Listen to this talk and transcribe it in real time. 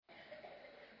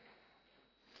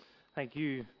Thank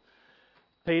you,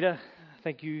 Peter.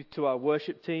 Thank you to our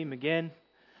worship team again.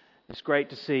 It's great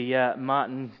to see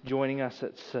Martin joining us.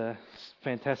 It's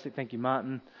fantastic. Thank you,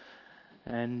 Martin.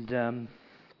 And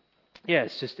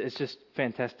it's just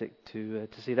fantastic to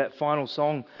see that final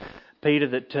song,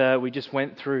 Peter, that we just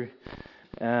went through.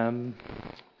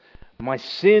 My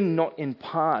sin, not in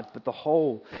part, but the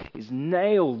whole, is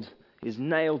nailed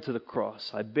to the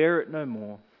cross. I bear it no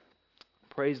more.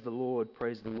 Praise the Lord,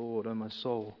 O my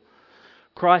soul.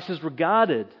 Christ has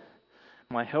regarded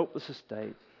my helpless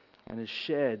estate and has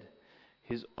shed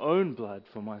His own blood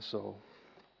for my soul.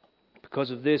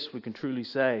 Because of this, we can truly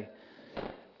say,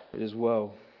 it is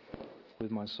well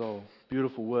with my soul.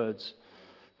 Beautiful words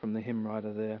from the hymn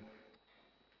writer there.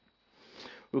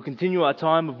 We'll continue our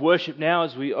time of worship now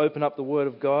as we open up the Word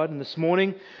of God. And this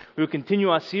morning, we'll continue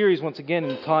our series once again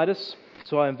in Titus.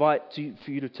 So I invite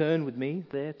for you to turn with me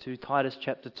there to Titus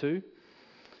chapter 2.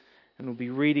 And we'll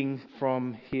be reading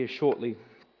from here shortly.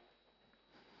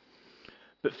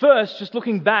 But first, just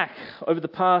looking back over the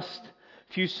past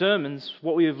few sermons,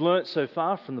 what we have learnt so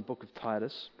far from the book of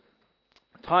Titus.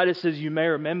 Titus, as you may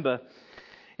remember,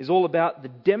 is all about the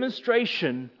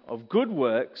demonstration of good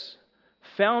works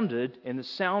founded in the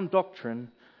sound doctrine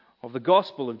of the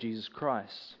gospel of Jesus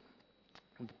Christ.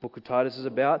 What the book of Titus is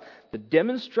about the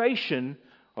demonstration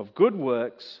of good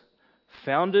works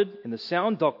founded in the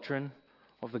sound doctrine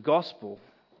of the gospel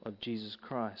of Jesus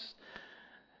Christ.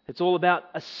 It's all about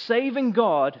a saving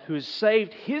God who has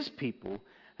saved His people,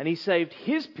 and He saved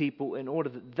His people in order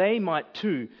that they might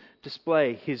too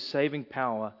display His saving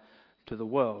power to the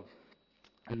world,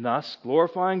 and thus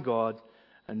glorifying God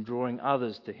and drawing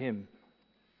others to Him.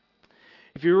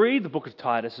 If you read the book of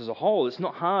Titus as a whole, it's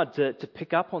not hard to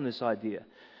pick up on this idea.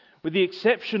 With the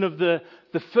exception of the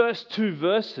first two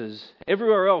verses,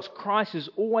 everywhere else Christ is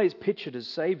always pictured as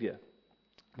Saviour.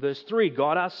 Verse 3,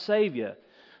 God our Saviour.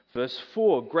 Verse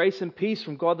 4, grace and peace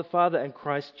from God the Father and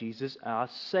Christ Jesus our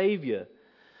Saviour.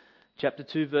 Chapter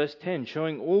 2, verse 10,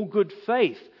 showing all good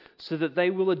faith so that they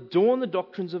will adorn the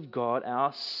doctrines of God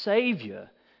our Saviour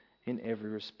in every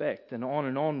respect. And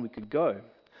on we could go.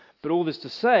 But all this to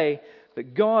say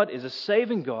that God is a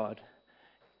saving God.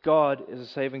 God is a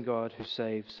saving God who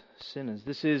saves sinners.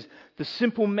 This is the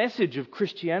simple message of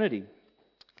Christianity.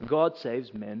 God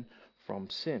saves men from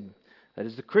sin. That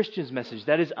is the Christian's message.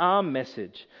 That is our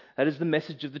message. That is the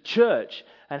message of the church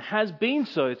and has been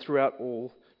so throughout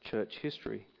all church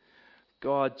history.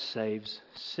 God saves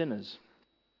sinners.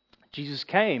 Jesus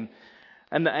came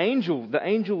and the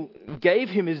angel gave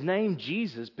Him His name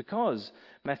Jesus because,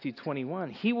 Matthew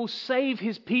 21, He will save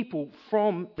His people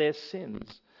from their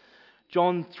sins.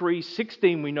 John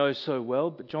 3:16 we know so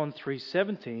well, but John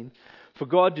 3:17, for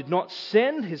God did not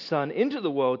send His Son into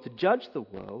the world to judge the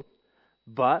world,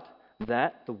 but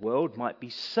that the world might be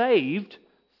saved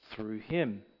through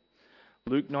Him.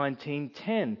 Luke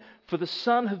 19:10, for the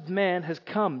Son of Man has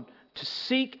come to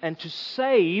seek and to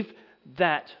save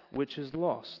that which is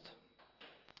lost.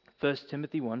 1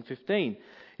 Timothy 1:15,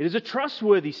 it is a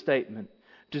trustworthy statement,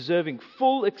 deserving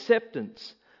full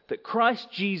acceptance, that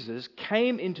Christ Jesus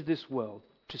came into this world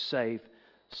to save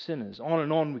sinners. On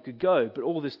and on we could go, but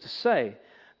all this to say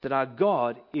that our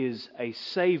God is a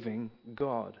saving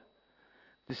God.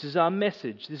 This is our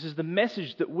message. This is the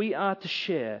message that we are to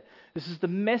share. This is the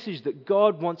message that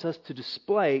God wants us to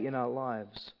display in our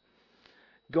lives.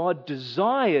 God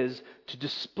desires to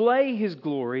display His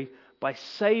glory by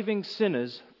saving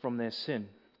sinners from their sin.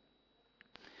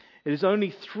 It is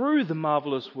only through the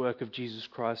marvelous work of Jesus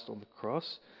Christ on the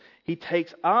cross. He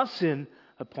takes our sin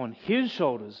upon His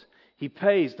shoulders. He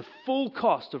pays the full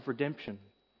cost of redemption.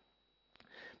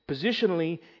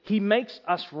 Positionally, He makes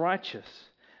us righteous,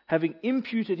 having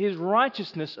imputed His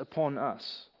righteousness upon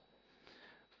us.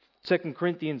 2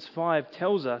 Corinthians 5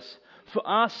 tells us, for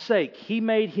our sake He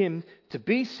made Him to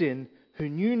be sin who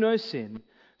knew no sin,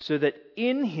 so that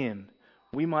in Him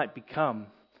we might become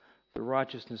the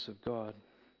righteousness of God.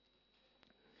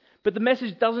 But the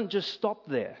message doesn't just stop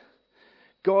there.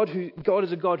 God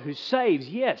is a God who saves,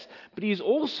 yes, but He is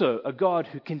also a God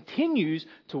who continues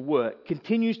to work,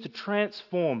 continues to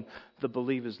transform the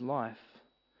believer's life.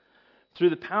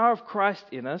 Through the power of Christ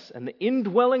in us and the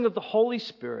indwelling of the Holy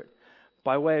Spirit,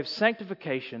 by way of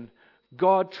sanctification,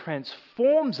 God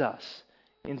transforms us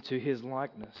into His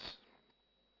likeness.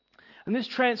 And this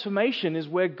transformation is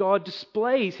where God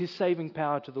displays His saving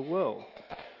power to the world.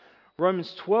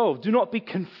 Romans 12, do not be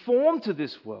conformed to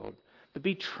this world, but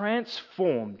be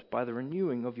transformed by the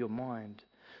renewing of your mind,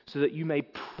 so that you may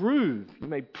prove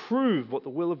what the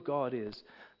will of God is,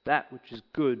 that which is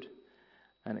good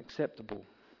and acceptable.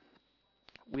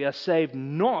 We are saved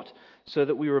not so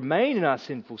that we remain in our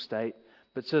sinful state,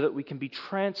 but so that we can be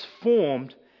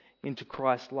transformed into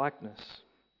Christ's likeness.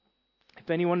 If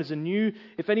anyone is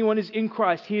in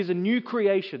Christ, he is a new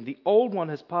creation. The old one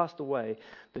has passed away,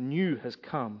 the new has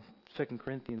come. 2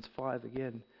 Corinthians 5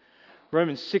 again.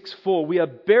 Romans 6:4, we are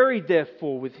buried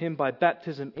therefore with him by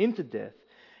baptism into death,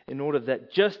 in order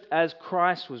that just as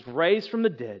Christ was raised from the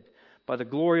dead by the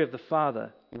glory of the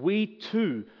Father, we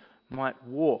too might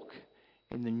walk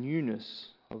in the newness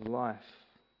of life.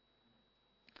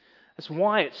 That's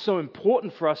why it's so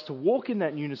important for us to walk in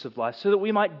that newness of life, so that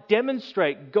we might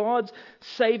demonstrate God's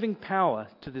saving power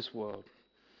to this world.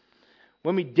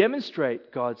 When we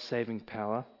demonstrate God's saving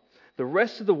power, the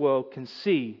rest of the world can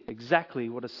see exactly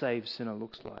what a saved sinner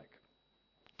looks like.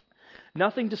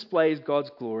 Nothing displays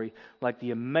God's glory like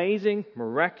the amazing,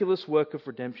 miraculous work of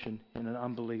redemption in an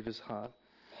unbeliever's heart.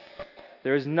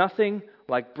 There is nothing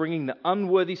like bringing the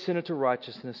unworthy sinner to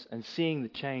righteousness and seeing the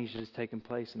change that has taken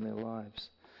place in their lives.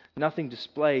 Nothing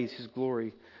displays His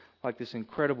glory like this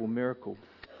incredible miracle.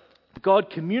 God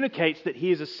communicates that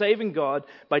He is a saving God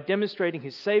by demonstrating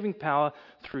His saving power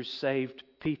through saved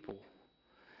people.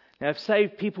 Now, if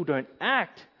saved people don't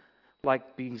act like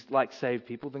saved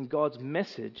people, then God's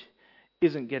message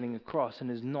isn't getting across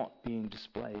and is not being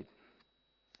displayed.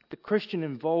 The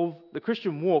Christian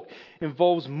walk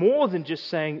involves more than just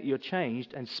saying that you're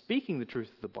changed and speaking the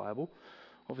truth of the Bible.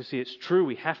 Obviously, it's true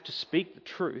we have to speak the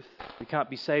truth. We can't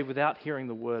be saved without hearing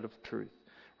the word of truth.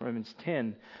 Romans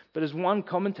 10. But as one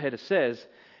commentator says,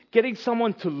 getting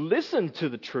someone to listen to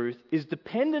the truth is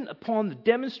dependent upon the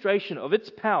demonstration of its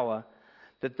power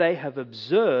that they have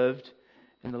observed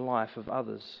in the life of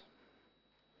others.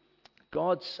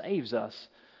 God saves us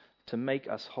to make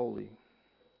us holy.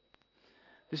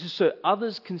 This is so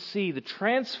others can see the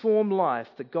transformed life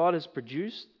that God has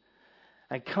produced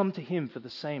and come to Him for the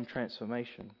same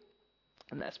transformation.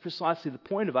 And that's precisely the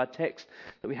point of our text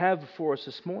that we have before us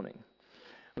this morning.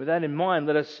 With that in mind,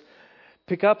 let us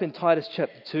pick up in Titus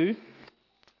chapter 2,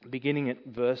 beginning at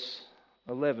verse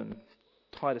 11.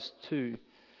 Titus 2,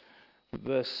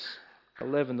 verse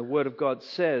 11, the Word of God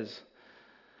says,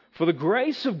 "For the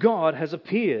grace of God has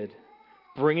appeared,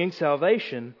 bringing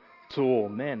salvation to all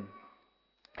men,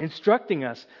 instructing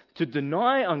us to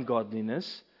deny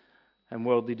ungodliness and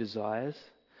worldly desires,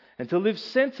 and to live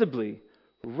sensibly,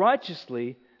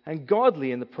 righteously, and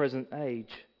godly in the present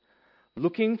age,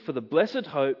 looking for the blessed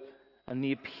hope and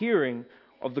the appearing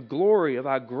of the glory of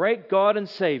our great God and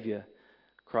Saviour,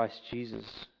 Christ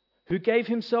Jesus, who gave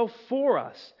Himself for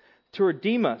us to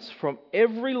redeem us from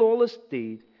every lawless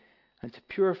deed and to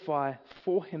purify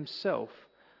for Himself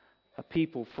a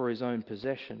people for His own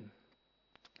possession,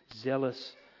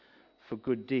 zealous for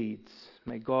good deeds."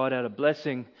 May God add a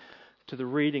blessing to the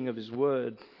reading of His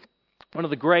Word. One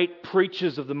of the great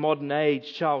preachers of the modern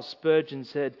age, Charles Spurgeon,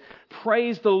 said,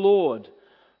 "Praise the Lord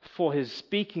for His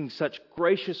speaking such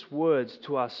gracious words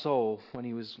to our soul," when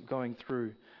he was going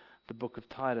through the book of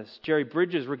Titus. Jerry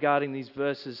Bridges, regarding these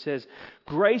verses, says,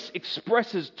 "Grace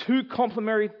expresses two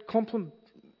complementary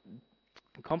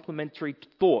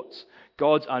thoughts: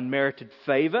 God's unmerited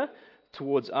favor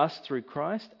towards us through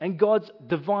Christ, and God's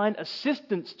divine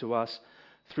assistance to us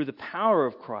through the power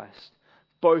of Christ.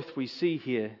 Both we see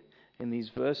here in these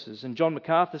verses." And John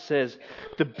MacArthur says,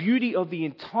 "The beauty of the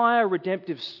entire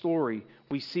redemptive story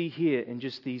we see here in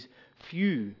just these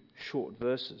few short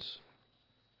verses."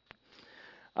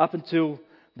 Up until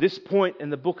this point in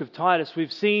the book of Titus,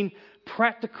 we've seen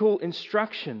practical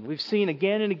instruction. We've seen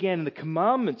again and again the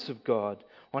commandments of God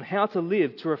on how to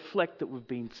live to reflect that we've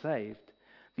been saved,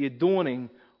 the adorning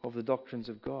of the doctrines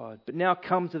of God. But now,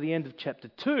 come to the end of chapter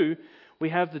 2, we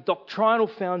have the doctrinal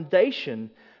foundation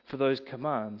for those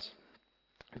commands.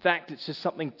 In fact, it's just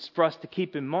something for us to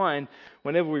keep in mind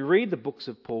whenever we read the books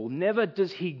of Paul. Never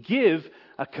does he give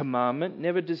a commandment,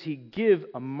 never does he give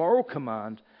a moral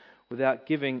command without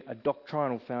giving a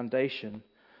doctrinal foundation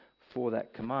for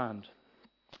that command.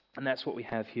 And that's what we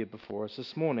have here before us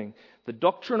this morning. The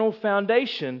doctrinal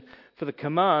foundation for the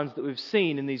commands that we've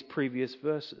seen in these previous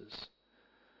verses.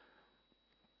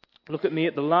 Look at me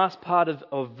at the last part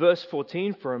of verse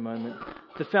 14 for a moment.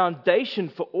 The foundation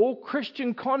for all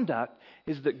Christian conduct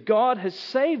is that God has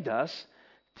saved us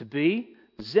to be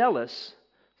zealous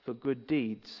for good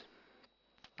deeds.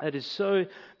 This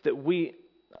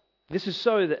is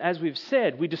so that, as we've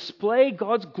said, we display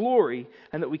God's glory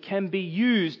and that we can be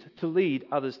used to lead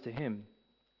others to Him.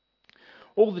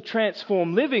 All the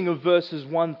transformed living of verses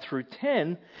 1 through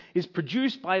 10 is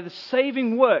produced by the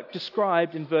saving work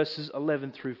described in verses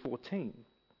 11 through 14.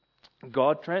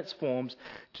 God transforms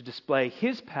to display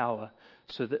His power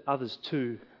so that others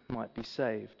too might be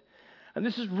saved. And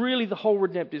this is really the whole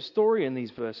redemptive story in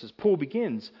these verses. Paul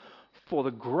begins, "For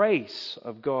the grace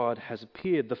of God has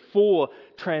appeared." The "for"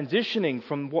 transitioning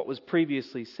from what was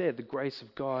previously said. The grace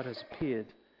of God has appeared.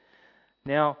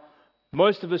 Now,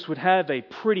 most of us would have a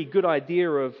pretty good idea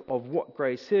of what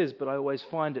grace is, but I always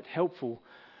find it helpful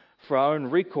for our own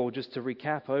recall just to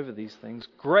recap over these things.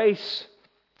 Grace,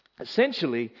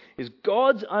 essentially, is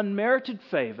God's unmerited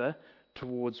favor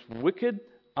towards wicked,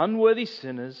 unworthy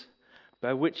sinners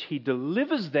by which He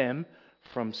delivers them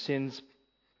from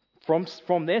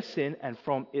their sin and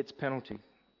from its penalty.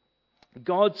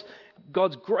 God's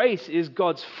grace is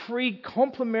God's free,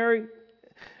 complimentary,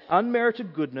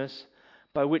 unmerited goodness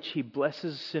by which He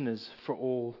blesses sinners for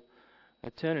all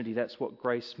eternity. That's what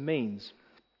grace means.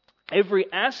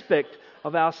 Every aspect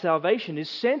of our salvation is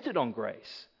centered on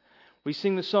grace. We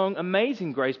sing the song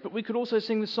Amazing Grace, but we could also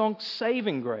sing the song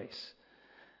Saving Grace.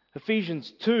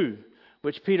 Ephesians 2,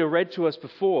 which Peter read to us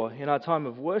before in our time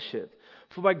of worship.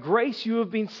 "For by grace you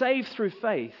have been saved through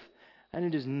faith, and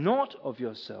it is not of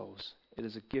yourselves, it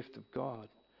is a gift of God."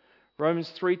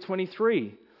 Romans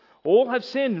 3:23, "All have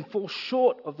sinned and fall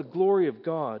short of the glory of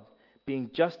God,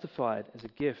 being justified as a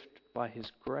gift by His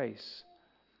grace."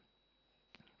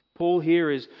 Paul here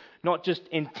is not just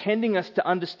intending us to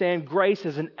understand grace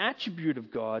as an attribute of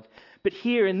God, but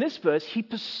here in this verse, he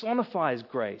personifies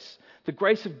grace. The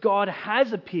grace of God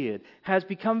has appeared, has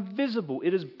become visible,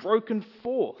 it has broken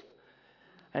forth.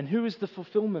 And who is the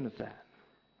fulfillment of that?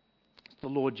 It's the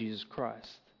Lord Jesus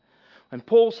Christ. When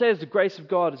Paul says the grace of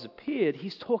God has appeared,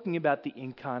 he's talking about the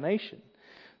incarnation.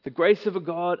 The grace of a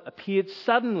God appeared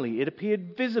suddenly, it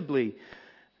appeared visibly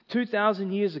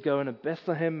 2,000 years ago in a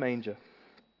Bethlehem manger.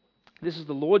 This is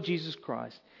the Lord Jesus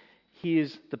Christ. He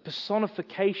is the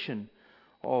personification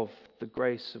of the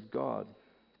grace of God.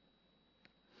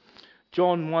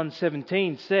 John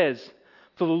 1:17 says,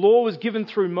 "For the law was given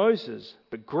through Moses,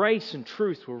 but grace and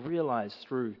truth were realized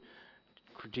through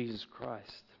Jesus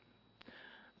Christ."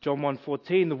 John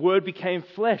 1:14, "The Word became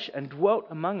flesh and dwelt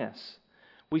among us.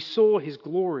 We saw His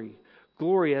glory,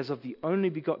 glory as of the only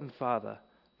begotten Father,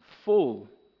 full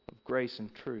of grace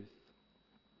and truth."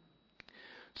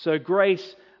 So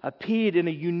grace appeared in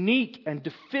a unique and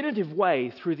definitive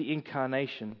way through the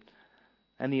incarnation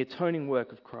and the atoning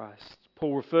work of Christ.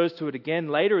 Paul refers to it again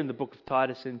later in the book of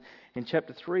Titus in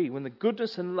chapter 3. "When the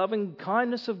goodness and loving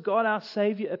kindness of God our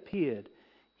Saviour appeared,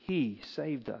 He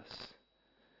saved us."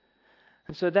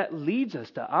 And so that leads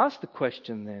us to ask the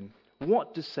question then,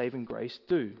 what does saving grace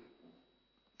do?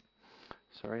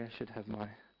 Sorry, I should have my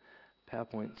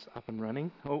PowerPoints up and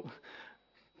running. Oh,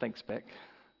 thanks, Beck.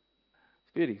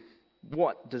 Beauty.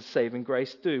 What does saving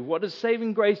grace do? What does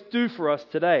saving grace do for us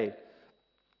today?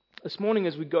 This morning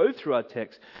as we go through our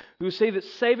text, we will see that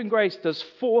saving grace does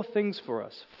 4 things for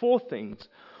us. 4 things,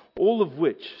 all of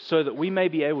which so that we may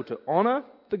be able to honor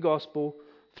the gospel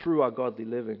through our godly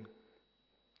living.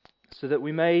 So that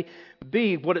we may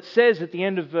be, what it says at the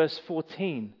end of verse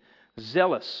 14,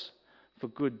 zealous for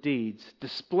good deeds,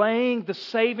 displaying the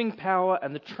saving power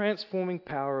and the transforming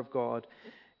power of God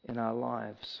in our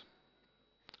lives.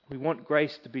 We want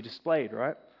grace to be displayed,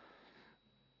 right?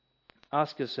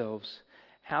 Ask ourselves,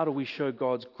 how do we show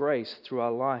God's grace through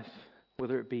our life,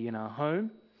 whether it be in our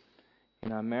home,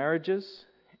 in our marriages,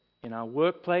 in our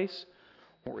workplace,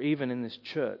 or even in this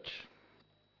church?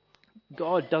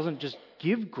 God doesn't just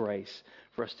give grace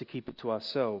for us to keep it to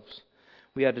ourselves.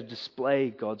 We are to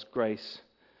display God's grace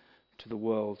to the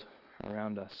world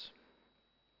around us.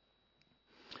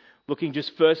 Looking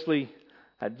just firstly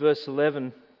at verse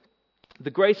 11, the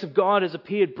grace of God has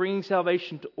appeared, bringing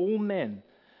salvation to all men.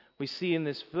 We see in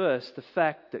this verse the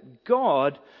fact that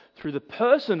God, through the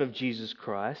person of Jesus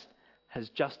Christ, has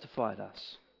justified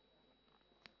us.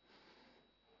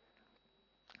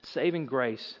 Saving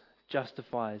grace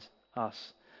justifies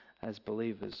us as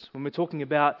believers. When we're talking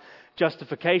about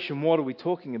justification, what are we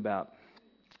talking about?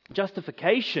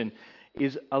 Justification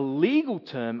is a legal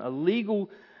term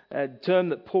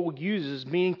that Paul uses,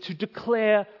 meaning to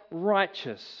declare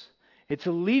righteous. It's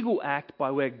a legal act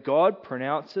by where God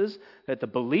pronounces that the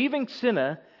believing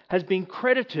sinner has been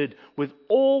credited with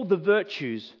all the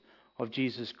virtues of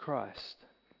Jesus Christ.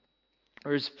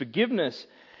 Whereas forgiveness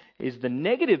is the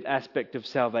negative aspect of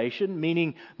salvation,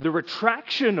 meaning the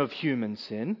retraction of human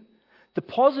sin. The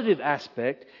positive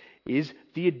aspect is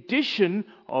the addition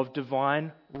of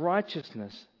divine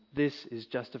righteousness. This is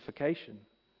justification.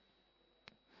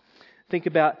 Think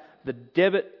about the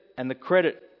debit and the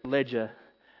credit ledger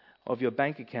of your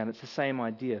bank account. It's the same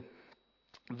idea.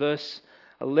 Verse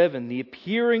 11, the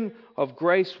appearing of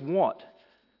grace what?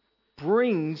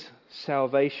 Brings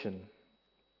salvation.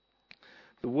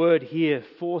 The word here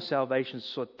for salvation,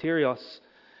 soterios,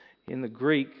 in the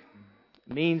Greek,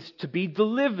 means to be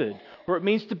delivered, or it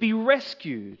means to be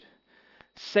rescued.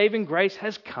 Saving grace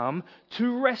has come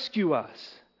to rescue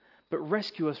us. But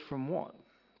rescue us from what?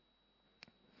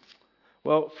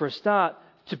 Well, for a start,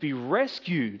 to be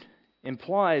rescued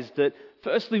implies that,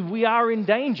 firstly, we are in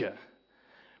danger.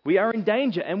 We are in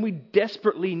danger and we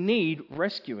desperately need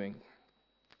rescuing.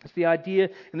 It's the idea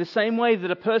in the same way that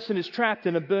a person is trapped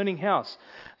in a burning house.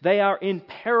 They are in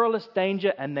perilous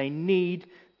danger and they need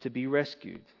to be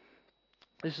rescued.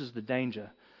 This is the danger.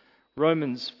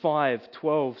 Romans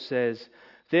 5:12 says,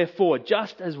 "Therefore,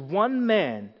 just as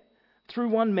through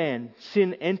one man,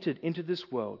 sin entered into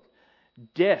this world,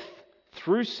 death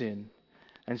through sin,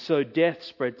 and so death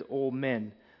spread to all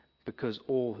men because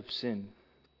all have sinned."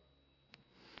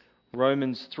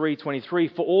 Romans 3:23,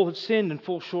 "For all have sinned and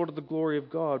fall short of the glory of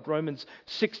God." Romans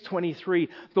 6:23,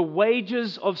 "The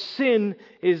wages of sin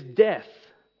is death."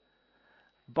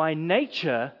 By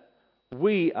nature,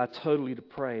 we are totally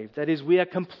depraved. That is, we are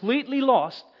completely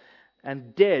lost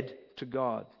and dead to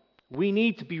God. We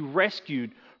need to be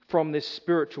rescued from this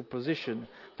spiritual position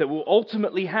that will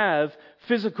ultimately have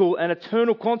physical and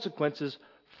eternal consequences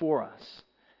for us.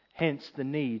 Hence the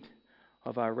need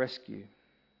of our rescue.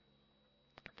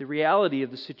 The reality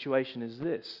of the situation is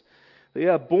this: we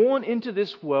are born into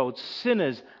this world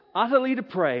sinners, utterly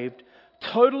depraved,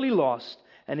 totally lost,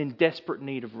 and in desperate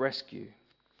need of rescue.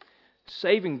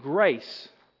 Saving grace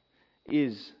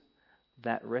is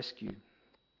that rescue.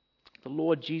 The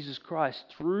Lord Jesus Christ,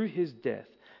 through his death,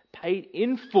 paid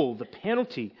in full the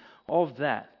penalty of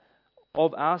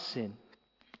our sin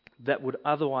that would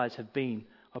otherwise have been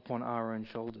upon our own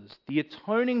shoulders. The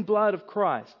atoning blood of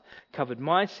Christ covered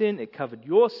my sin, it covered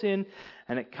your sin,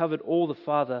 and it covered all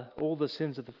the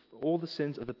sins of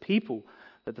the people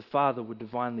that the Father would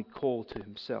divinely call to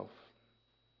himself.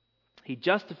 He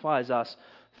justifies us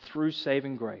through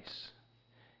saving grace.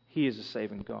 He is a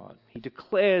saving God. He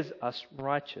declares us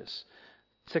righteous.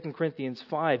 2 Corinthians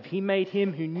 5, "He made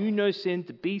him who knew no sin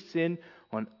to be sin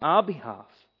on our behalf,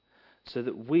 so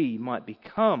that we might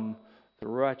become the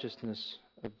righteousness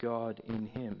of God in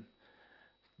him."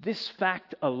 This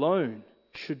fact alone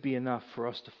should be enough for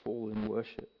us to fall in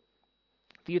worship.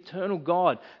 The eternal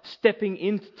God stepping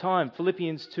into time,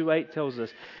 Philippians 2:8 tells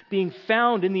us, being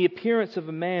found in the appearance of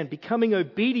a man, becoming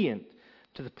obedient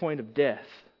to the point of death,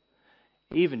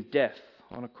 even death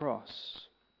on a cross.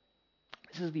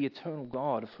 This is the eternal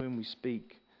God of whom we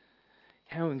speak.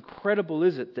 How incredible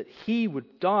is it that he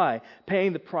would die,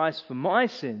 paying the price for my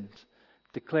sins,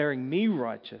 declaring me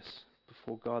righteous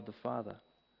before God the Father.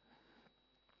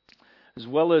 As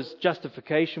well as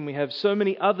justification, we have so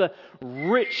many other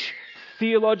rich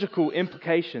theological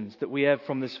implications that we have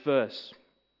from this verse.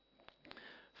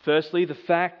 Firstly, the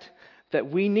fact that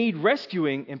we need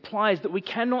rescuing implies that we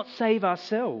cannot save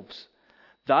ourselves.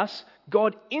 Thus,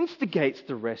 God instigates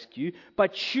the rescue by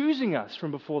choosing us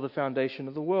from before the foundation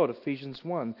of the world, Ephesians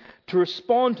 1, to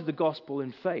respond to the gospel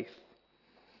in faith.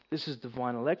 This is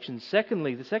divine election.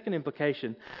 Secondly, the second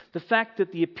implication, the fact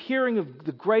that the appearing of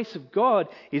the grace of God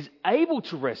is able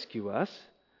to rescue us,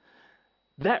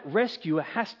 that rescuer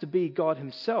has to be God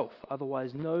himself.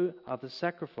 Otherwise, no other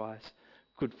sacrifice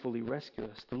could fully rescue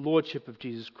us. The lordship of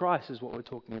Jesus Christ is what we're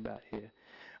talking about here.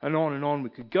 And on we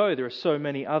could go. There are so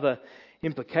many other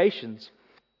implications.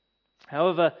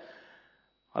 However,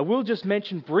 I will just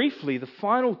mention briefly the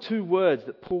final two words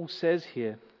that Paul says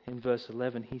here in verse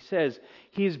 11. He says,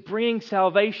 he is bringing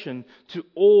salvation to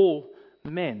all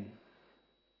men.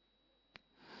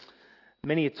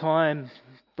 Many a time,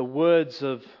 the words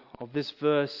of this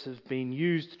verse have been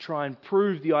used to try and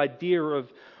prove the idea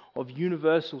of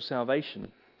universal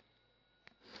salvation.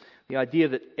 The idea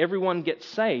that everyone gets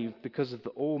saved because of the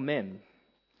all men.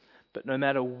 But no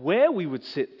matter where we would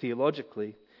sit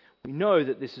theologically, we know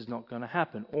that this is not going to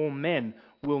happen. All men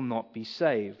will not be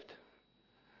saved.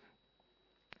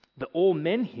 The all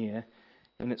men here,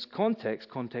 in its context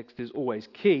is always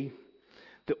key.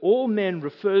 The all men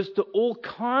refers to all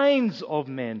kinds of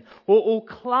men, or all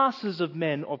classes of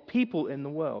men, of people in the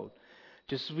world.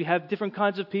 Just as we have different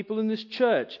kinds of people in this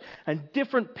church, and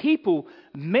different people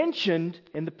mentioned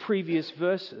in the previous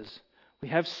verses. We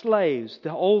have slaves,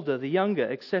 the older, the younger,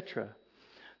 etc.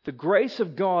 The grace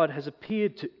of God has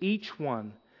appeared to each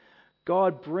one.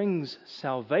 God brings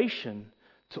salvation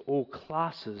to all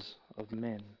classes of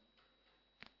men.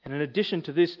 And in addition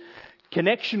to this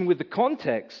connection with the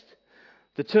context,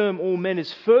 the term all men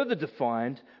is further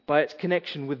defined by its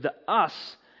connection with the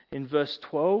us in verse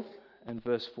 12 and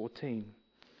verse 14.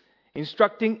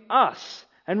 Instructing us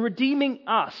and redeeming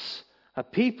us, a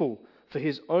people for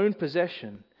his own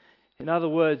possession, In other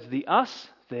words, the us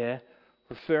there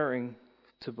referring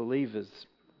to believers.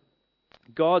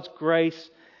 God's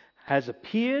grace has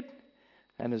appeared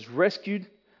and has rescued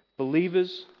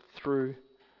believers through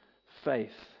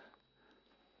faith.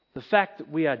 The fact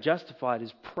that we are justified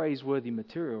is praiseworthy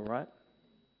material, right?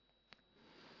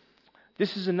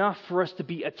 This is enough for us to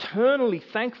be eternally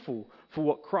thankful for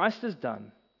what Christ has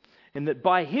done, and that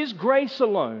by His grace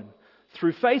alone,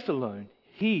 through faith alone,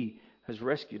 He has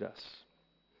rescued us.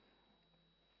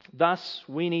 Thus,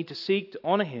 we need to seek to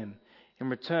honor Him in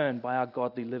return by our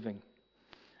godly living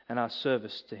and our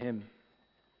service to Him.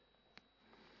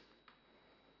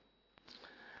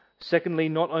 Secondly,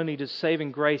 not only does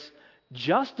saving grace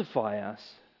justify us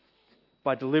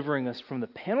by delivering us from the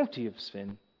penalty of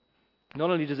sin, not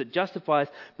only does it justify us,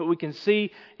 but we can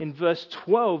see in verse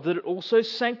 12 that it also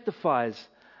sanctifies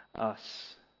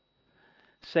us.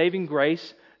 Saving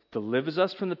grace delivers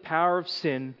us from the power of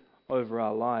sin over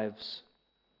our lives.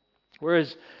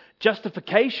 Whereas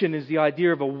justification is the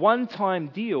idea of a one-time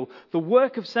deal, the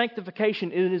work of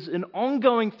sanctification is an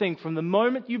ongoing thing from the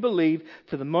moment you believe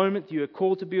to the moment you are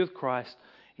called to be with Christ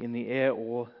in the air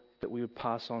or that we would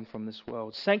pass on from this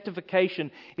world.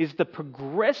 Sanctification is the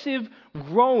progressive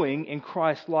growing in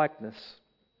Christ likeness.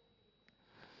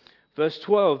 Verse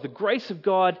 12, the grace of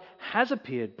God has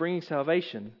appeared, bringing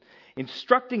salvation,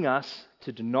 instructing us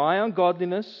to deny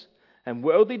ungodliness and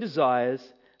worldly desires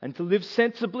and to live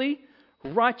sensibly,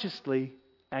 righteously,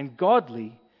 and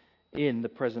godly in the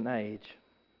present age.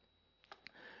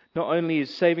 Not only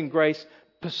is saving grace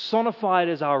personified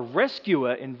as our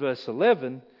rescuer in verse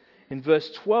 11, in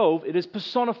verse 12 it is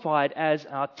personified as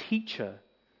our teacher.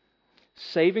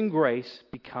 Saving grace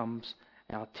becomes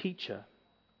our teacher.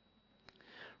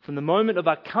 From the moment of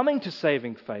our coming to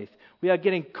saving faith, we are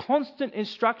getting constant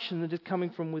instruction that is coming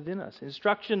from within us.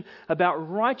 Instruction about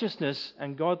righteousness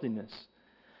and godliness.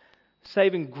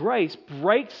 Saving grace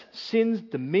breaks sin's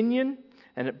dominion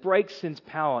and it breaks sin's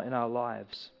power in our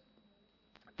lives.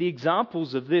 The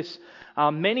examples of this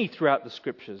are many throughout the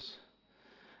Scriptures.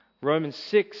 Romans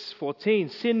 6:14,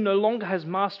 sin no longer has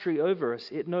mastery over us.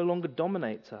 It no longer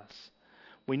dominates us.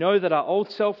 We know that our old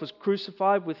self was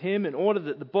crucified with Him in order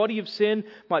that the body of sin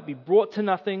might be brought to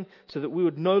nothing so that we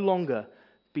would no longer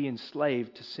be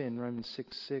enslaved to sin. Romans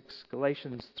 6:6.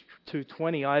 Galatians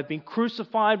 2:20. I have been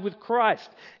crucified with Christ.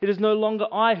 It is no longer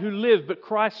I who live, but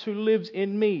Christ who lives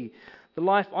in me. The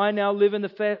life I now live in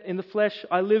the flesh,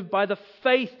 I live by the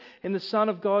faith in the Son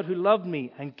of God who loved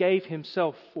me and gave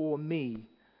Himself for me.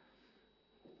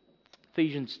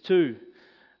 Ephesians 2.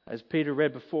 As Peter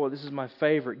read before, this is my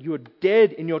favorite. You are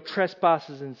dead in your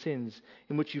trespasses and sins,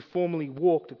 in which you formerly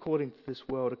walked according to this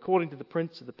world, according to the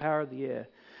prince of the power of the air.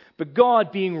 But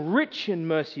God, being rich in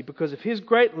mercy because of His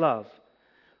great love,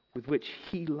 with which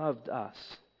He loved us,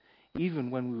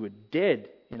 even when we were dead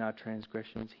in our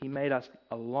transgressions, He made us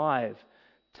alive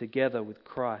together with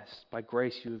Christ. By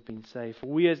grace you have been saved. For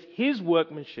we are His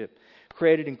workmanship,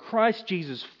 created in Christ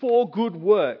Jesus for good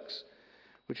works,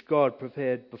 which God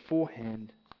prepared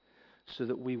beforehand, so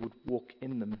that we would walk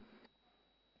in them.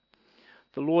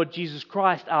 The Lord Jesus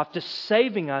Christ, after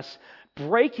saving us,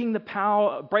 breaking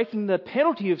the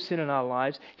penalty of sin in our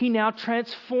lives, He now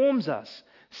transforms us.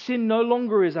 Sin no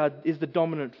longer is the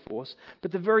dominant force,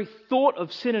 but the very thought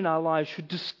of sin in our lives should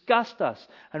disgust us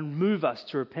and move us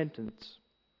to repentance.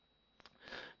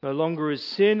 No longer is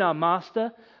sin our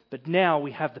master, but now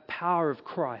we have the power of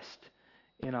Christ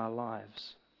in our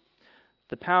lives.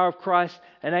 The power of Christ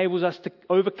enables us to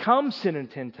overcome sin and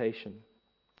temptation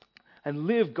and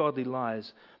live godly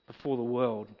lives before the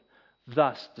world,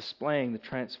 thus displaying the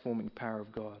transforming power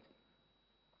of God.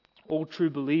 All true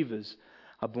believers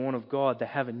are born of God. They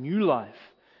have a new life,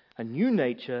 a new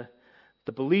nature.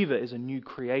 The believer is a new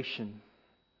creation.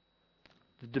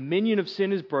 The dominion of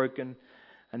sin is broken,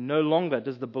 and no longer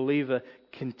does the believer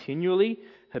continually,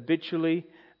 habitually,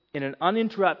 in an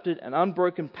uninterrupted and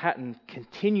unbroken pattern,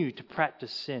 continue to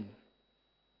practice sin.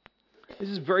 This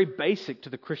is very basic to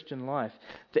the Christian life.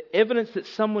 The evidence that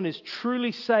someone is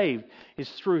truly saved is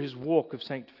through his walk of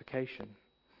sanctification.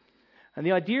 And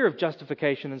the idea of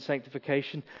justification and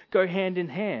sanctification go hand in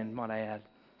hand, might I add.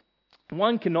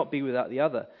 One cannot be without the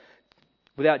other.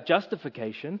 Without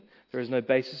justification, there is no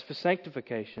basis for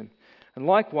sanctification. And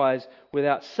likewise,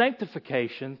 without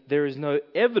sanctification, there is no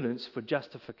evidence for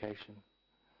justification.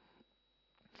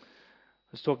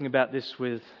 I was talking about this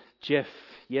with Jeff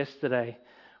yesterday.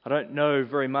 I don't know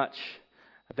very much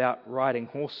about riding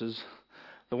horses.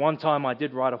 The one time I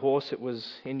did ride a horse, it was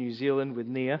in New Zealand with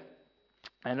Nia.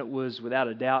 And it was without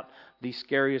a doubt the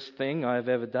scariest thing I have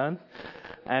ever done.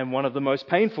 And one of the most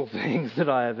painful things that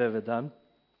I have ever done.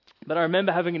 But I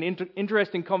remember having an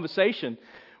interesting conversation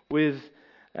with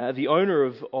the owner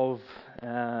of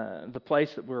the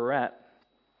place that we were at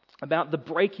about the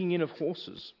breaking in of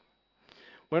horses.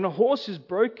 When a horse is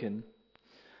broken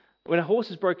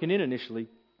in initially,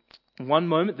 one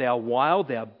moment they are wild,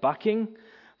 they are bucking,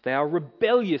 they are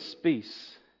rebellious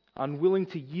beasts, unwilling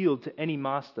to yield to any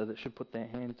master that should put their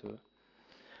hand to it.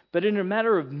 But in a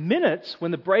matter of minutes,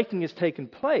 when the breaking has taken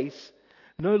place,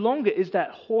 no longer is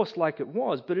that horse like it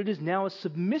was, but it is now a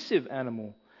submissive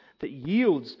animal that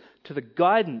yields to the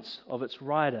guidance of its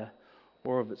rider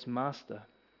or of its master.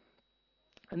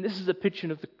 And this is a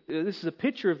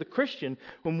picture of the Christian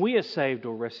when we are saved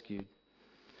or rescued.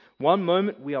 One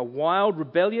moment we are wild,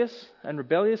 rebellious.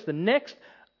 The next,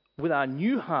 with our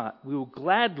new heart, we will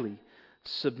gladly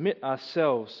submit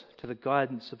ourselves to the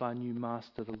guidance of our new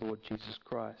master, the Lord Jesus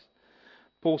Christ.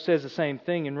 Paul says the same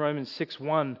thing in Romans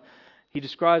 6:1. He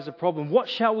describes the problem. What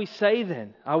shall we say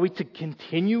then? Are we to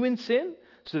continue in sin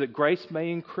so that grace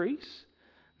may increase?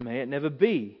 May it never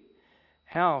be.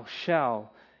 How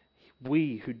shall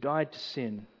we who died to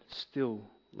sin still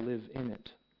live in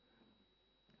it?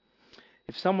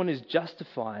 If someone is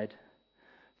justified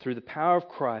through the power of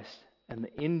Christ and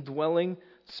the indwelling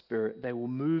Spirit, they will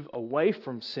move away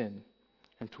from sin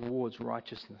and towards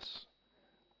righteousness.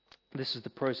 This is the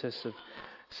process of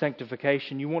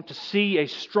sanctification. You want to see a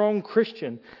strong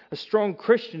Christian. A strong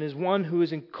Christian is one who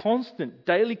is in constant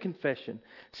daily confession,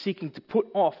 seeking to put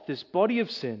off this body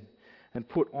of sin and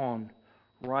put on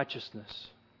righteousness.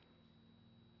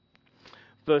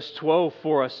 Verse 12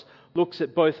 for us looks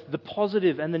at both the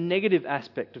positive and the negative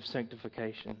aspect of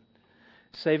sanctification.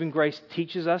 Saving grace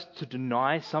teaches us to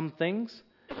deny some things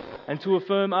and to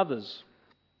affirm others.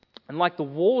 And like the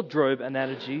wardrobe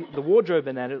analogy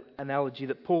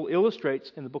that Paul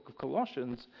illustrates in the book of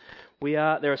Colossians,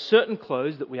 there are certain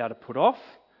clothes that we are to put off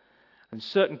and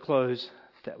certain clothes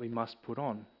that we must put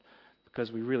on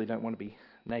because we really don't want to be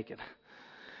naked.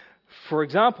 For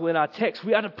example, in our text,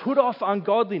 we are to put off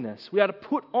ungodliness. We are to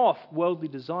put off worldly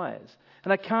desires.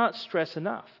 And I can't stress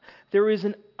enough, there is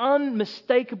an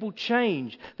unmistakable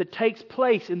change that takes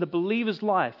place in the believer's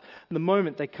life the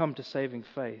moment they come to saving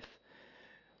faith.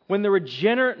 When the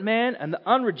regenerate man and the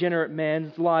unregenerate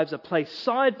man's lives are placed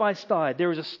side by side,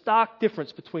 there is a stark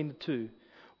difference between the two.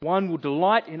 One will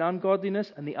delight in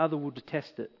ungodliness and the other will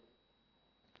detest it.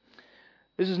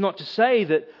 This is not to say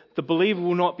that the believer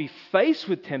will not be faced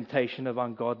with temptation of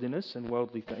ungodliness and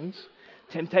worldly things.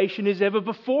 Temptation is ever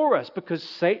before us because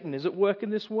Satan is at work in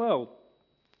this world.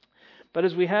 But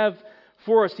as we have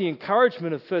for us the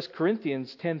encouragement of 1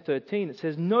 Corinthians 10:13, it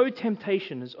says, "No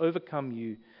temptation has overcome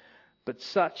you, but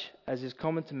such as is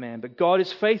common to man. But God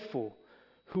is faithful,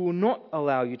 who will not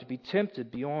allow you to be tempted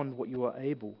beyond what you are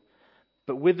able.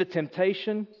 But with the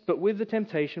temptation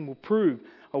will prove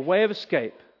a way of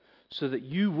escape, so that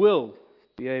you will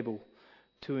be able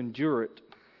to endure it."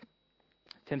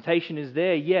 Temptation is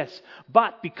there, yes,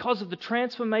 but because of the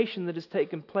transformation that has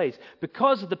taken place,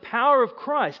 because of the power of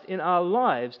Christ in our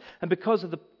lives, and because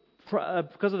of the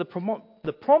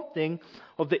prompting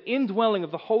of the indwelling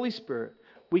of the Holy Spirit,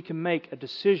 we can make a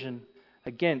decision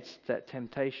against that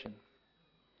temptation.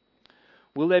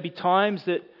 Will there be times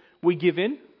that we give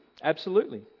in?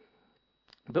 Absolutely.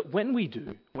 But when we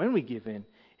do, when we give in,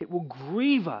 it will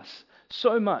grieve us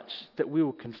so much that we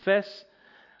will confess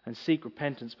and seek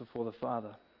repentance before the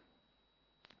Father.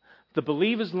 The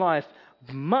believer's life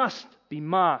must be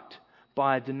marked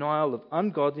by a denial of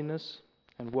ungodliness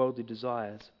and worldly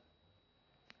desires.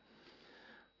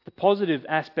 The positive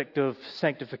aspect of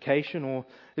sanctification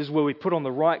is where we put on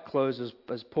the right clothes,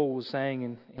 as Paul was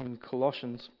saying in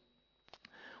Colossians.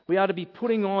 We are to be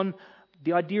putting on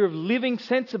the idea of living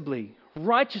sensibly,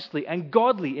 righteously, and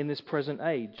godly in this present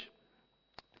age.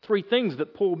 Three things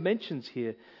that Paul mentions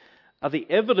here are the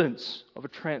evidence of a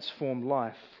transformed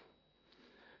life.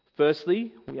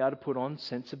 Firstly, we are to put on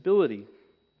sensibility,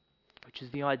 which is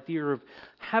the idea of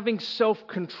having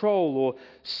self-control or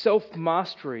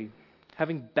self-mastery,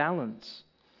 having balance.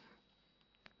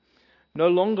 No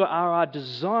longer are our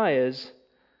desires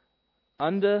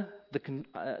for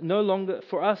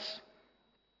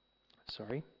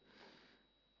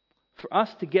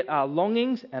us to get our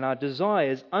longings and our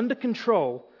desires under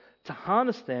control, to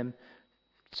harness them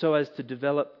so as to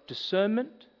develop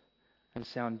discernment and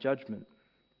sound judgment.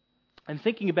 And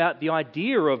thinking about the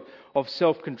idea of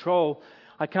self-control,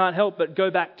 I can't help but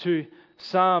go back to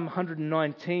Psalm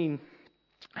 119.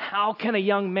 How can a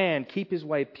young man keep his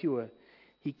way pure?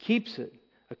 He keeps it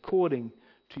according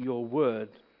to your word.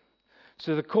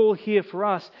 So the call here for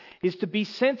us is to be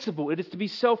sensible. It is to be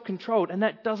self-controlled. And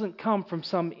that doesn't come from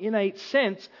some innate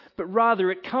sense, but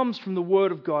rather it comes from the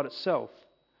Word of God itself.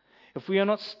 If we are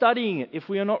not studying it, if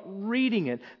we are not reading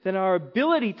it, then our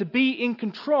ability to be in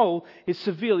control is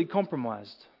severely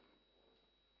compromised.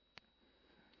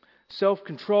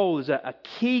 Self-control is a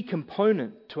key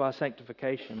component to our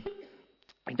sanctification.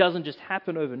 It doesn't just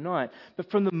happen overnight,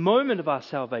 but from the moment of our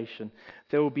salvation,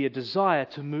 there will be a desire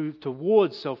to move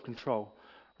towards self-control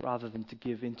rather than to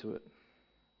give into it.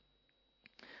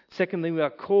 Secondly, we are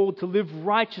called to live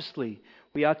righteously.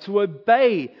 We are to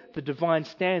obey the divine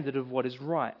standard of what is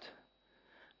right.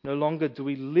 No longer do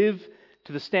we live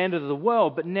to the standard of the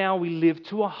world, but now we live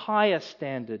to a higher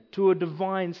standard, to a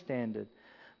divine standard.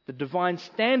 The divine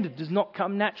standard does not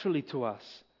come naturally to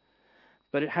us,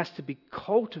 but it has to be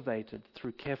cultivated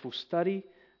through careful study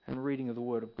and reading of the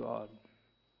Word of God.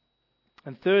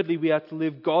 And thirdly, we are to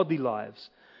live godly lives.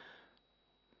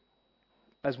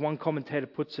 As one commentator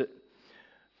puts it,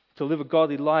 to live a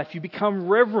godly life, you become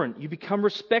reverent, you become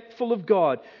respectful of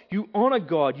God, you honor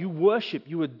God, you worship,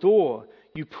 you adore,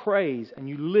 you praise, and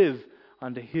you live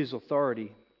under His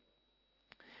authority.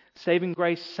 Saving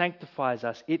grace sanctifies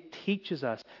us, it teaches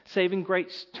us. Saving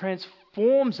grace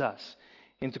transforms us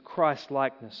into Christ's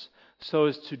likeness so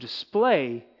as to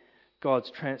display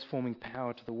God's transforming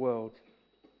power to the world.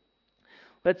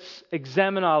 Let's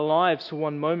examine our lives for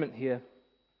one moment here.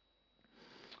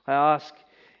 I ask,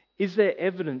 is there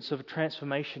evidence of a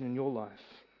transformation in your life?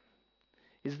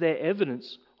 Is there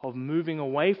evidence of moving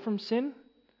away from sin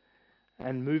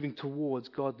and moving towards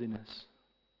godliness?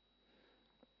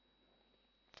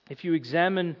 If you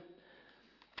examine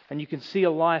and you can see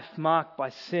a life marked by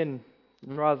sin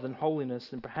rather than holiness,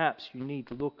 then perhaps you need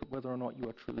to look at whether or not you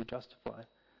are truly justified.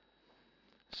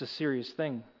 It's a serious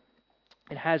thing.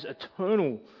 It has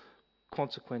eternal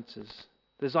consequences.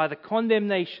 There's either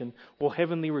condemnation or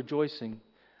heavenly rejoicing,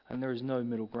 and there is no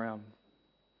middle ground.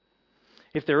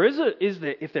 If there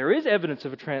is evidence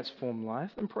of a transformed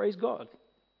life, then praise God.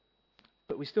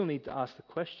 But we still need to ask the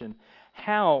question,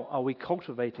 how are we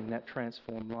cultivating that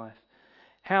transformed life?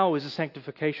 How is a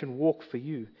sanctification walk for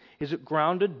you? Is it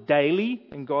grounded daily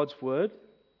in God's Word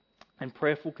and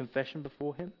prayerful confession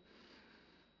before Him?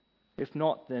 If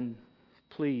not, then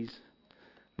please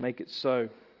make it so.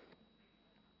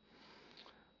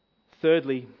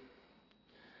 Thirdly,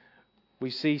 we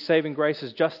see saving grace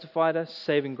has justified us.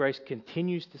 Saving grace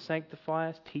continues to sanctify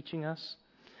us, teaching us.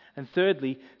 And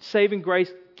thirdly, saving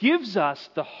grace gives us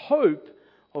the hope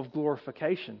of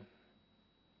glorification.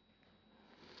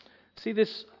 See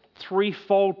this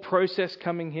threefold process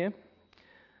coming here?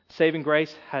 Saving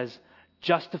grace has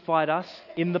justified us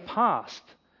in the past.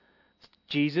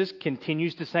 Jesus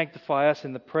continues to sanctify us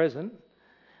in the present.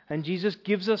 And Jesus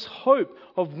gives us hope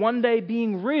of one day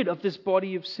being rid of this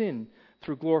body of sin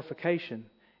through glorification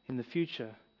in the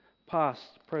future, past,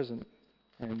 present,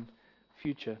 and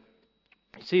future.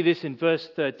 You see this in verse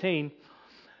 13,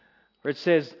 where it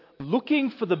says, looking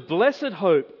for the blessed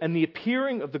hope and the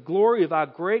appearing of the glory of our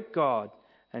great God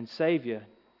and Saviour,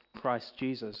 Christ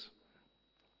Jesus.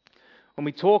 When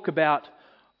we talk about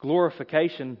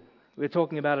glorification, we're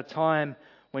talking about a time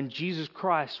when Jesus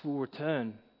Christ will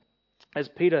return. As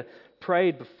Peter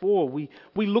prayed before, we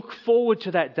look forward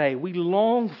to that day. We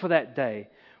long for that day.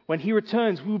 When He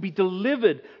returns, we will be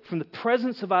delivered from the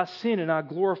presence of our sin in our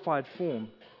glorified form.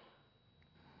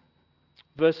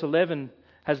 Verse 11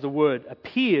 has the word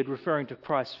appeared, referring to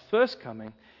Christ's first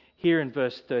coming. Here in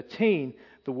verse 13,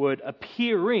 the word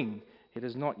appearing. It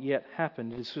has not yet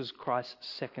happened. This was Christ's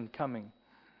second coming.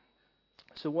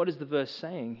 So what is the verse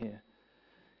saying here?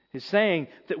 It's saying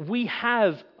that we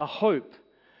have a hope.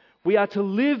 We are to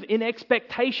live in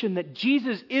expectation that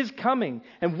Jesus is coming.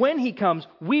 And when He comes,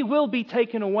 we will be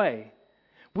taken away.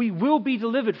 We will be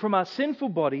delivered from our sinful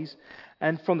bodies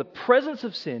and from the presence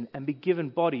of sin and be given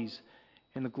bodies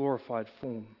in the glorified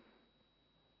form.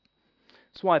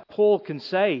 That's why Paul can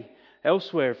say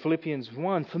elsewhere, Philippians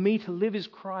 1, for me to live is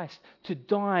Christ, to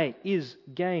die is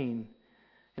gain.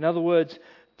 In other words,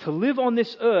 to live on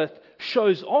this earth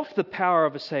shows off the power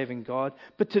of a saving God,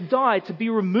 but to die, to be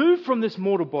removed from this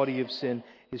mortal body of sin,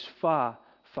 is far,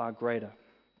 far greater.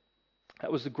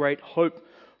 That was the great hope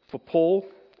for Paul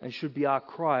and should be our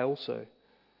cry also.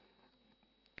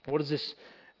 What does this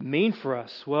mean for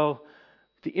us? Well,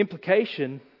 the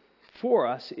implication for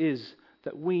us is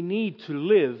that we need to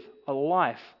live a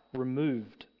life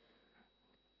removed.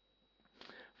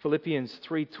 Philippians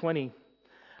 3:20,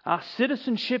 our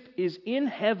citizenship is in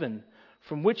heaven,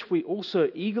 from which we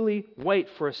also eagerly wait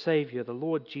for a Saviour, the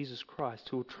Lord Jesus Christ,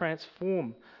 who will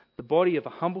transform the body of a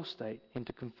humble state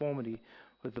into conformity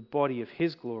with the body of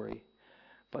His glory,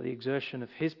 by the exertion of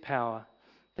His power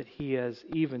that He has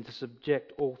even to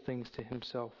subject all things to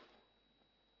Himself.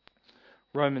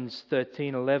 Romans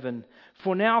 13:11,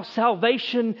 for now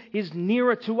salvation is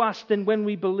nearer to us than when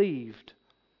we believed.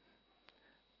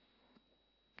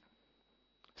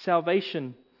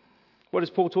 Salvation, what is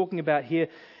Paul talking about here?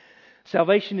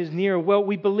 Salvation is nearer. Well,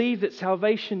 we believe that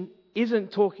salvation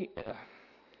isn't talking...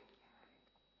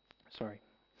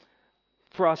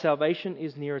 For our salvation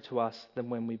is nearer to us than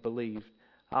when we believed.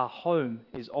 Our home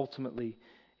is ultimately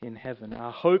in heaven.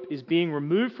 Our hope is being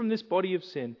removed from this body of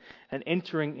sin and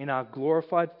entering in our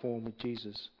glorified form with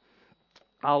Jesus.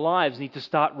 Our lives need to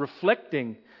start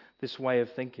reflecting this way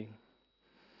of thinking.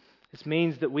 This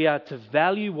means that we are to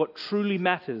value what truly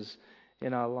matters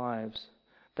in our lives.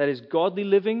 That is godly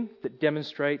living that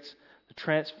demonstrates the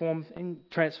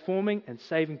transforming and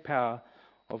saving power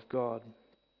of God.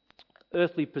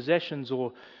 Earthly possessions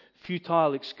or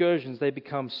futile excursions, they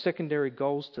become secondary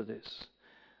goals to this.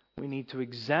 We need to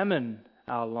examine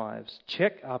our lives,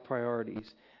 check our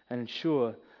priorities, and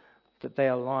ensure that they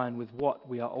align with what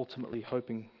we are ultimately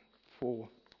hoping for.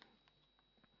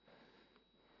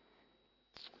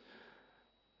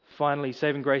 Finally,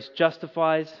 saving grace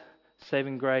justifies,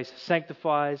 saving grace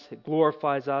sanctifies, it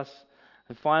glorifies us.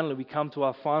 And finally, we come to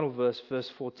our final verse, verse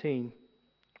 14.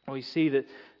 We see that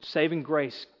saving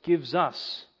grace gives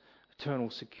us eternal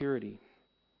security.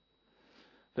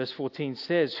 Verse 14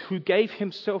 says, who gave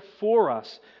Himself for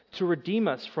us to redeem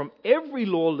us from every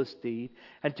lawless deed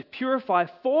and to purify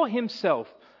for Himself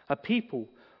a people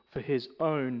for His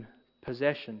own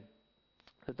possession,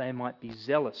 that they might be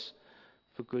zealous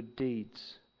for good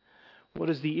deeds. What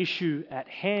is the issue at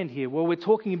hand here? Well, we're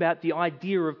talking about the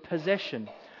idea of possession.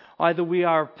 Either we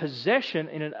are a possession,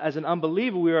 as an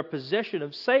unbeliever, we are a possession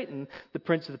of Satan, the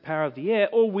prince of the power of the air,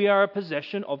 or we are a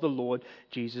possession of the Lord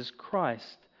Jesus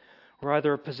Christ. We're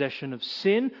either a possession of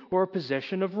sin or a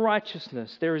possession of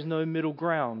righteousness. There is no middle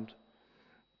ground.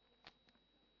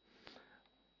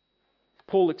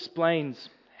 Paul explains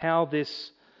how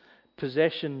this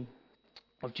possession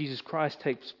of Jesus Christ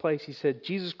takes place. He said,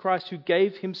 Jesus Christ who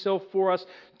gave Himself for us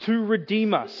to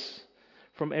redeem us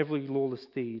from every lawless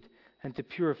deed and to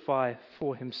purify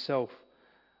for Himself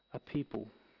a people.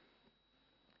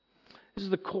 This is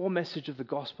the core message of the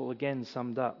gospel again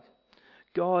summed up.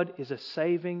 God is a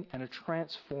saving and a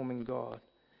transforming God.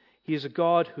 He is a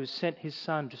God who has sent His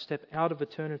Son to step out of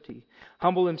eternity,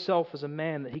 humble Himself as a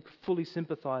man that He could fully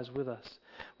sympathize with us,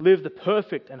 live the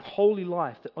perfect and holy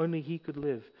life that only He could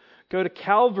live, go to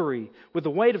Calvary with the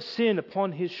weight of sin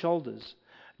upon His shoulders,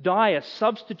 die a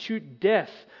substitute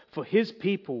death for His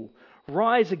people,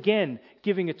 rise again,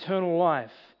 giving eternal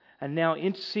life, and now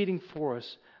interceding for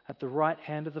us at the right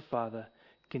hand of the Father,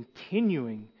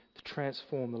 continuing to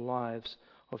transform the lives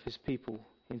of His people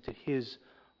into His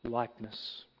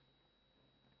likeness.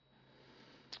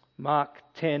 Mark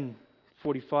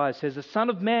 10:45 says, the Son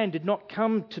of Man did not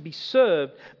come to be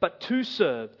served, but to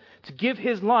serve, to give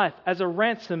His life as a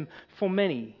ransom for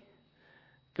many.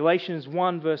 Galatians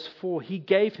 1 verse 4, He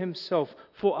gave Himself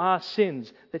for our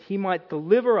sins, that He might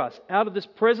deliver us out of this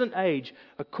present age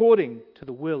according to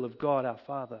the will of God our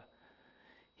Father.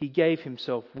 He gave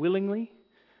Himself willingly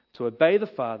to obey the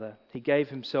Father. He gave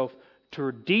Himself to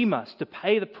redeem us, to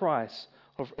pay the price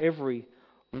of every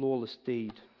lawless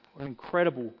deed. What an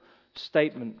incredible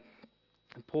statement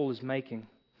that Paul is making.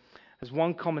 As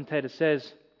one commentator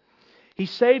says, He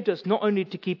saved us not only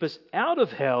to keep us out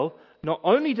of hell, not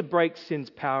only to break sin's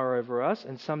power over us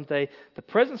and someday the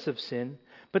presence of sin,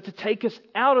 but to take us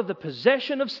out of the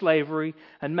possession of slavery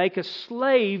and make us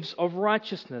slaves of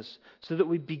righteousness, so that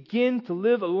we begin to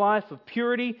live a life of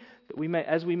purity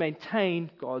as we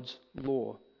maintain God's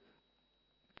law.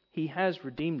 He has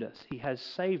redeemed us. He has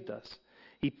saved us.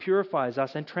 He purifies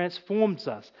us and transforms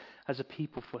us as a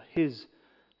people for His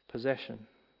possession.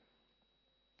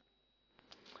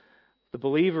 The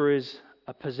believer is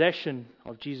a possession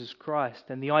of Jesus Christ.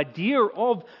 And the idea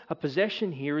of a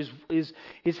possession here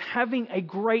is having a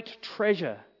great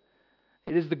treasure.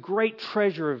 It is the great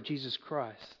treasure of Jesus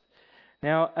Christ.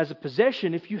 Now, as a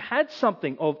possession, if you had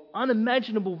something of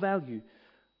unimaginable value,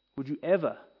 would you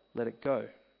ever let it go?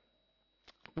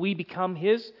 We become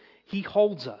His. He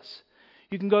holds us.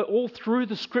 You can go all through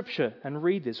the Scripture and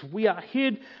read this. We are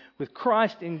hid with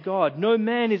Christ in God. No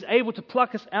man is able to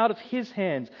pluck us out of His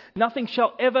hands. Nothing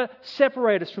shall ever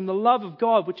separate us from the love of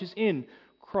God which is in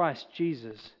Christ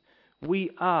Jesus.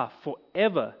 We are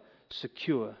forever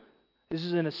secure. This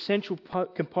is an essential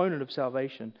component of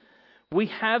salvation. We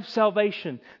have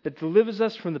salvation that delivers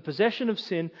us from the possession of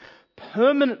sin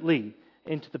permanently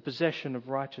into the possession of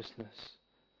righteousness.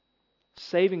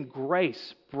 Saving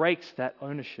grace breaks that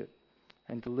ownership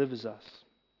and delivers us.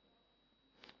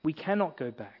 We cannot go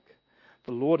back.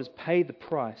 The Lord has paid the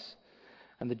price,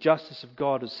 and the justice of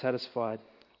God is satisfied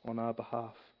on our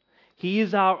behalf. He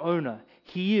is our owner.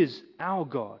 He is our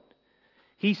God.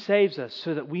 He saves us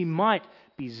so that we might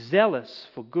be zealous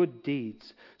for good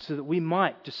deeds, so that we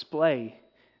might display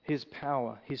His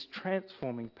power, His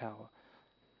transforming power.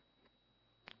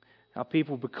 Our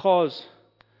people, because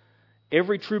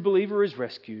every true believer is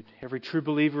rescued, every true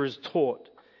believer is taught,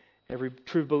 every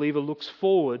true believer looks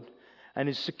forward and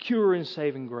is secure in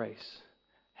saving grace,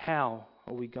 how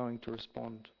are we going to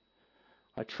respond?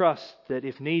 I trust that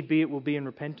if need be, it will be in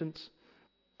repentance,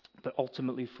 but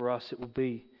ultimately for us it will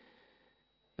be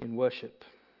in worship.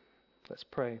 Let's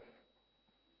pray.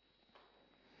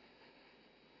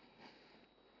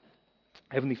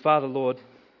 Heavenly Father, Lord,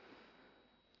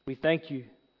 we thank You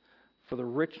for the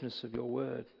richness of Your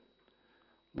word,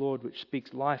 Lord, which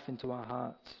speaks life into our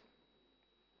hearts.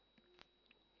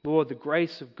 Lord, the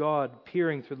grace of God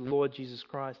appearing through the Lord Jesus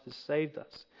Christ has saved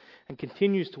us and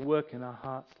continues to work in our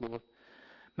hearts, Lord.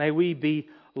 May we be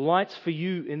lights for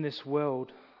You in this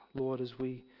world, Lord, as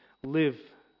we live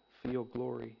for Your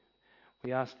glory.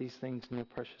 We ask these things in Your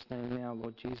precious name now,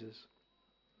 Lord Jesus.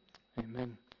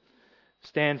 Amen.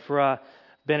 Stand for our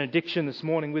benediction this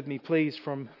morning with me, please,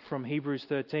 from Hebrews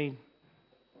 13.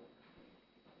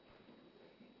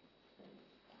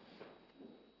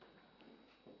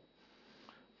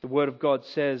 The Word of God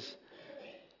says,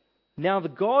 "Now the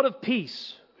God of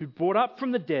peace, who brought up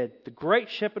from the dead the great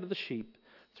shepherd of the sheep,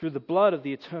 through the blood of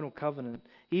the eternal covenant,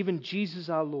 even Jesus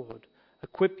our Lord,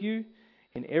 equip you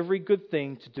in every good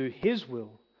thing to do His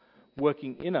will,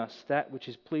 working in us that which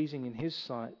is pleasing in His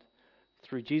sight,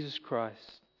 through Jesus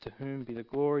Christ, to whom be the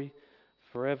glory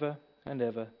forever and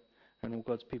ever." And all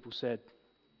God's people said,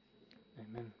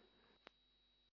 Amen.